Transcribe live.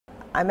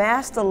I'm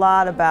asked a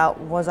lot about,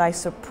 was I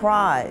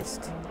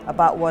surprised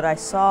about what I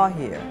saw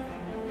here?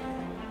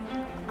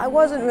 I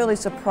wasn't really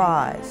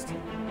surprised,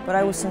 but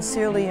I was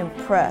sincerely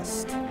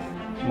impressed.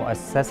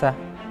 مؤسسة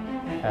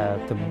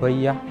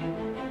طبية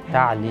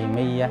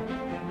تعليمية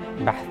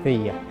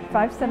بحثية.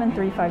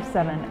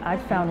 57357,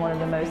 I've found one of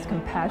the most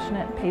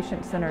compassionate,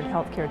 patient-centered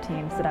healthcare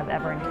teams that I've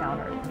ever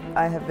encountered.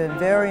 I have been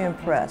very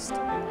impressed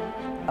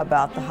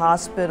about the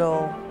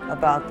hospital,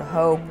 about the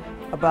hope,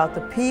 about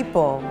the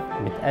people.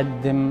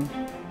 بتقدم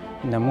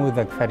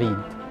نموذج فريد.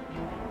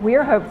 We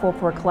are hopeful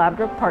for a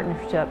collaborative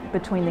partnership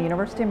between the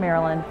University of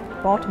Maryland,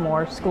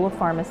 Baltimore School of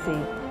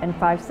Pharmacy, and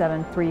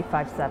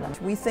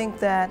 57357. We think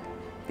that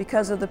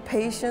because of the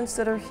patients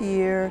that are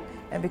here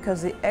and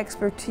because of the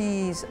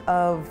expertise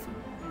of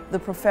the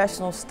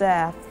professional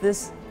staff,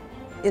 this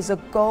is a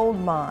gold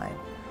mine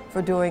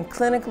for doing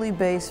clinically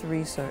based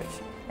research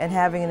and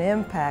having an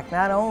impact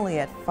not only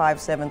at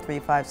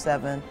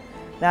 57357,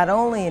 not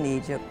only in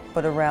Egypt,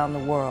 but around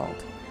the world.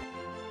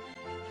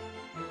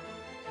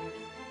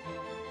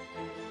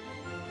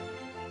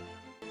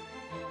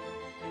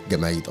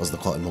 جمعية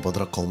أصدقاء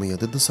المبادرة القومية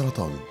ضد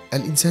السرطان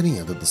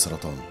الإنسانية ضد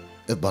السرطان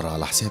اتبرع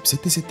على حساب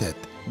 6 ستات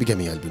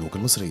بجميع البنوك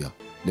المصرية.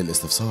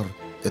 للاستفسار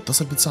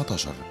اتصل ب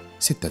 19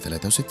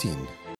 663.